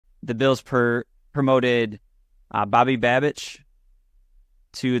the Bills promoted Bobby Babich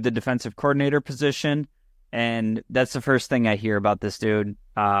to the defensive coordinator position, and that's the first thing I hear about this dude.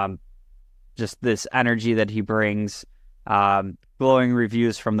 Just this energy that he brings, glowing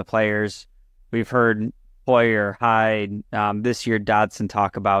reviews from the players. We've heard Hoyer, Hyde, this year Dodson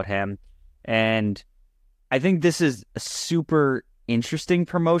talk about him, and I think this is a super interesting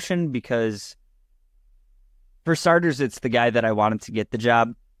promotion because, for starters, it's the guy that I wanted to get the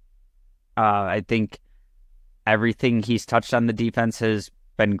job. I think everything he's touched on the defense has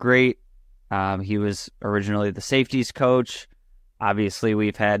been great. He was originally the safeties coach. Obviously,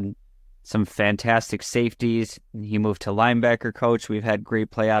 we've had some fantastic safeties. He moved to linebacker coach. We've had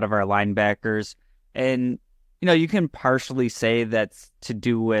great play out of our linebackers. And, you can partially say that's to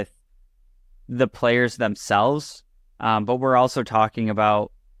do with the players themselves. But we're also talking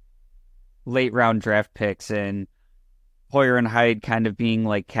about late round draft picks and Hoyer and Hyde kind of being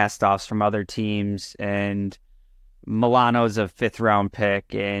like cast-offs from other teams, and Milano's a 5th round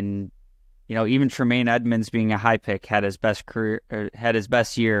pick, and even Tremaine Edmonds being a high pick had his best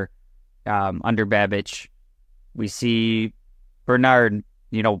year under Babich. We see Bernard,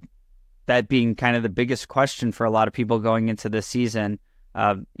 that being kind of the biggest question for a lot of people going into this season.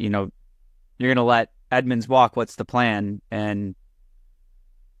 You're going to let Edmonds walk. What's the plan? And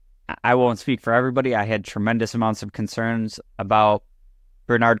I won't speak for everybody. I had tremendous amounts of concerns about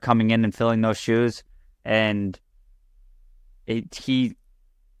Bernard coming in and filling those shoes. And he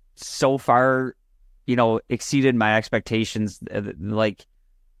so far, exceeded my expectations. Like,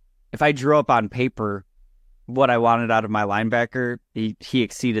 if I drew up on paper what I wanted out of my linebacker, he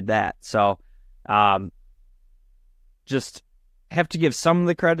exceeded that. So just have to give some of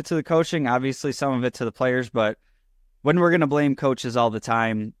the credit to the coaching, obviously some of it to the players, but when we're going to blame coaches all the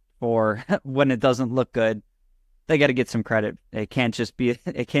time for when it doesn't look good, they got to get some credit. It can't just be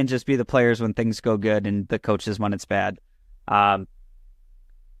the players when things go good and the coaches when it's bad. And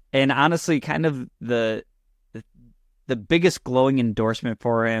honestly, kind of the biggest glowing endorsement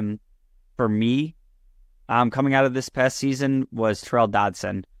for him, for me, coming out of this past season was Terrell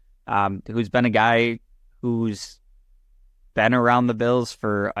Dodson, who's been a guy who's been around the Bills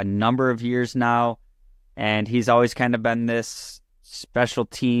for a number of years now, and he's always kind of been this special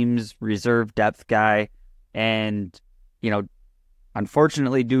teams reserve depth guy. And,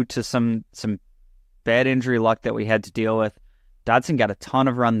 unfortunately, due to some bad injury luck that we had to deal with, Dodson got a ton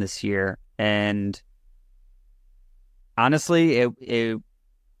of run this year. And honestly, it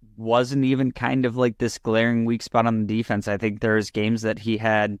wasn't even kind of like this glaring weak spot on the defense. I think there's games that he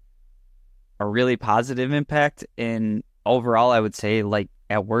had a really positive impact. And overall, I would say, like,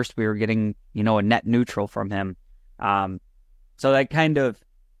 at worst, we were getting, a net neutral from him. So that kind of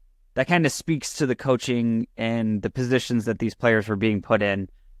speaks to the coaching and the positions that these players were being put in.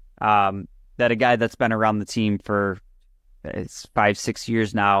 That a guy that's been around the team for 5-6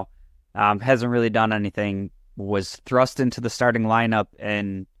 years now, hasn't really done anything, was thrust into the starting lineup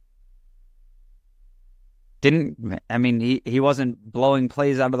and he wasn't blowing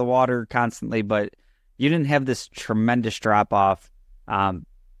plays out of the water constantly, but you didn't have this tremendous drop off,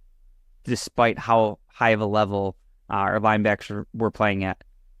 despite how high of a level our linebackers were playing at.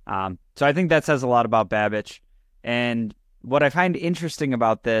 So I think that says a lot about Babich. And what I find interesting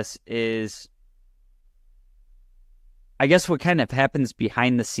about this is, I guess, what kind of happens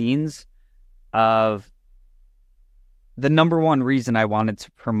behind the scenes of the number one reason I wanted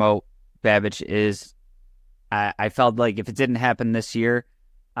to promote Babich is I felt like if it didn't happen this year,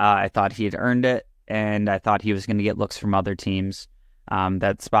 I thought he had earned it, and I thought he was going to get looks from other teams.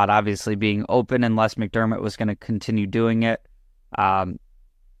 That spot obviously being open unless McDermott was going to continue doing it.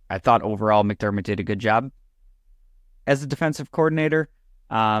 I thought overall McDermott did a good job as a defensive coordinator,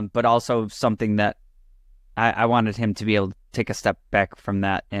 but also something that I wanted him to be able to take a step back from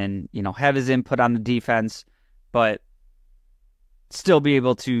that and, have his input on the defense, but still be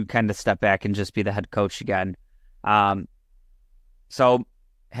able to kind of step back and just be the head coach again. So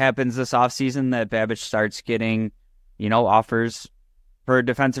happens this offseason that Babich starts getting, offers for a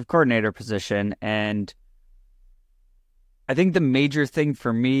defensive coordinator position. And I think the major thing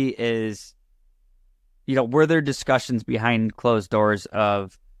for me is, were there discussions behind closed doors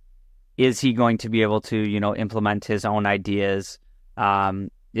of, is he going to be able to, implement his own ideas?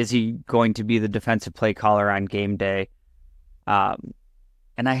 Is he going to be the defensive play caller on game day?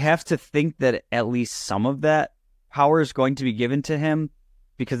 And I have to think that at least some of that power is going to be given to him,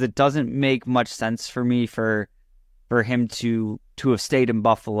 because it doesn't make much sense for me for him to have stayed in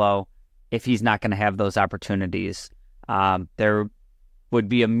Buffalo if he's not going to have those opportunities. There would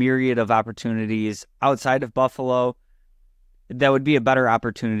be a myriad of opportunities outside of Buffalo that would be a better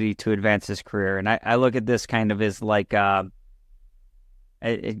opportunity to advance his career. And I look at this kind of as like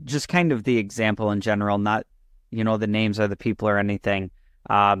just kind of the example in general, not, the names of the people or anything.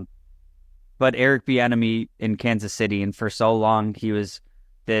 But Eric Bieniemy in Kansas City, and for so long he was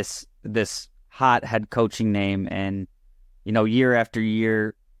this hot head coaching name, and year after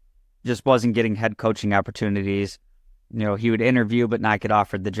year just wasn't getting head coaching opportunities. He would interview but not get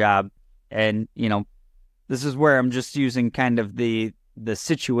offered the job. And this is where I'm just using kind of the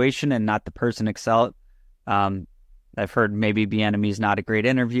situation and not the person excel. I've heard maybe Bieniemy's not a great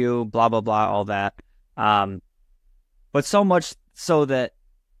interview, blah blah blah, all that. But so much so that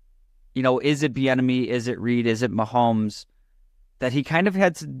is it Bieniemy, is it Reed, is it Mahomes, that he kind of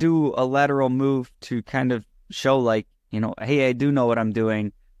had to do a lateral move to kind of show like, hey, I do know what I'm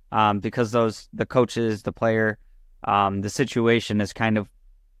doing, because the coaches, the player, the situation has kind of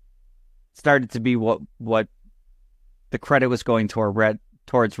started to be what the credit was going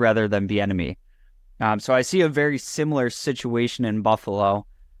towards rather than Bieniemy. So I see a very similar situation in Buffalo.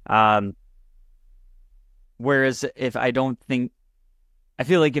 Whereas I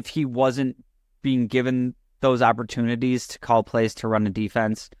feel like if he wasn't being given those opportunities to call plays to run a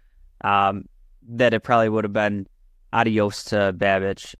defense, that it probably would have been adios to Babich.